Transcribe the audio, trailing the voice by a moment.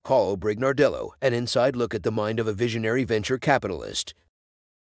Paulo Brignardello, an inside look at the mind of a visionary venture capitalist.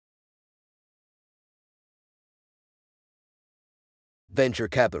 Venture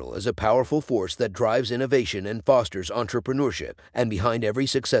capital is a powerful force that drives innovation and fosters entrepreneurship, and behind every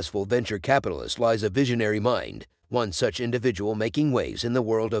successful venture capitalist lies a visionary mind. One such individual making waves in the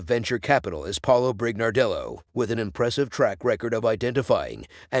world of venture capital is Paulo Brignardello. With an impressive track record of identifying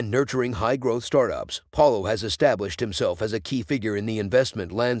and nurturing high-growth startups, Paulo has established himself as a key figure in the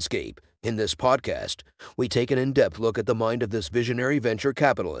investment landscape. In this podcast, we take an in-depth look at the mind of this visionary venture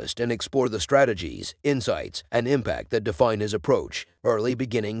capitalist and explore the strategies, insights, and impact that define his approach, early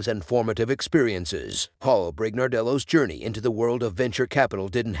beginnings, and formative experiences. Paulo Brignardello's journey into the world of venture capital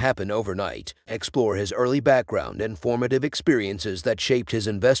didn't happen overnight. Explore his early background and formative experiences that shaped his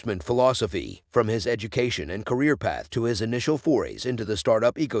investment philosophy. From his education and career path to his initial forays into the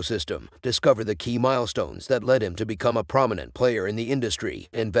startup ecosystem, discover the key milestones that led him to become a prominent player in the industry.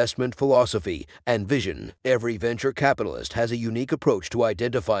 Investment philosophy and vision. Every venture capitalist has a unique approach to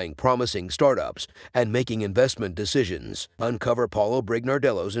identifying promising startups and making investment decisions. Uncover Paulo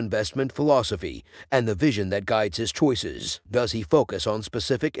Brignardello's investment philosophy and the vision that guides his choices. Does he focus on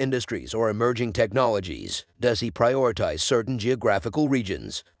specific industries or emerging technologies? Does he prioritize certain geographical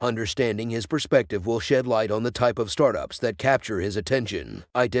regions? Understanding his perspective will shed light on the type of startups that capture his attention.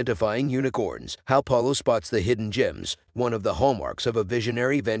 Identifying unicorns. How Paulo spots the hidden gems. One of the hallmarks of a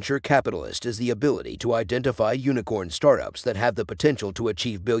visionary venture capitalist is the ability to identify unicorn startups that have the potential to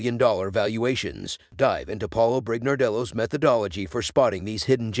achieve billion-dollar valuations. Dive into Paulo Brignardello's methodology for spotting these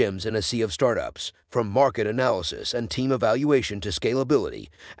hidden gems in a sea of startups. From market analysis and team evaluation to scalability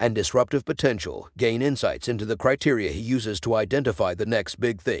and disruptive potential, gain insights into the criteria he uses to identify the next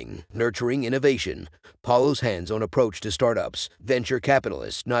big thing. Nurturing innovation. Paulo's hands-on approach to startups. Venture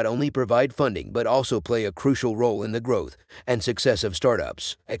capitalists not only provide funding but also play a crucial role in the growth and success of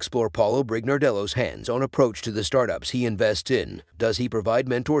startups. Explore Paulo Brignardello's hands-on approach to the startups he invests in. Does he provide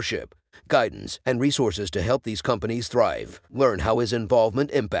mentorship, guidance, and resources to help these companies thrive? Learn how his involvement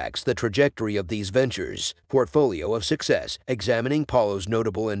impacts the trajectory of these ventures. Portfolio of success. Examining Paulo's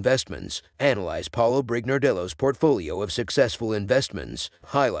notable investments. Analyze Paulo Brignardello's portfolio of successful investments.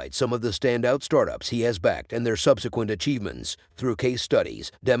 Highlight some of the standout startups he has backed and their subsequent achievements. Through case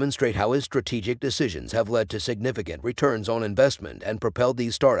studies, demonstrate how his strategic decisions have led to significant returns on investment and propelled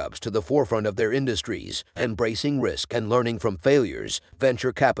these startups to the forefront of their industries. Embracing risk and learning from failures.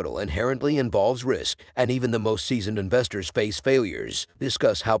 Venture capital inherently involves risk, and even the most seasoned investors face failures.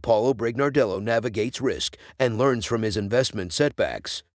 Discuss how Paulo Brignardello navigates risk and learns from his investment setbacks.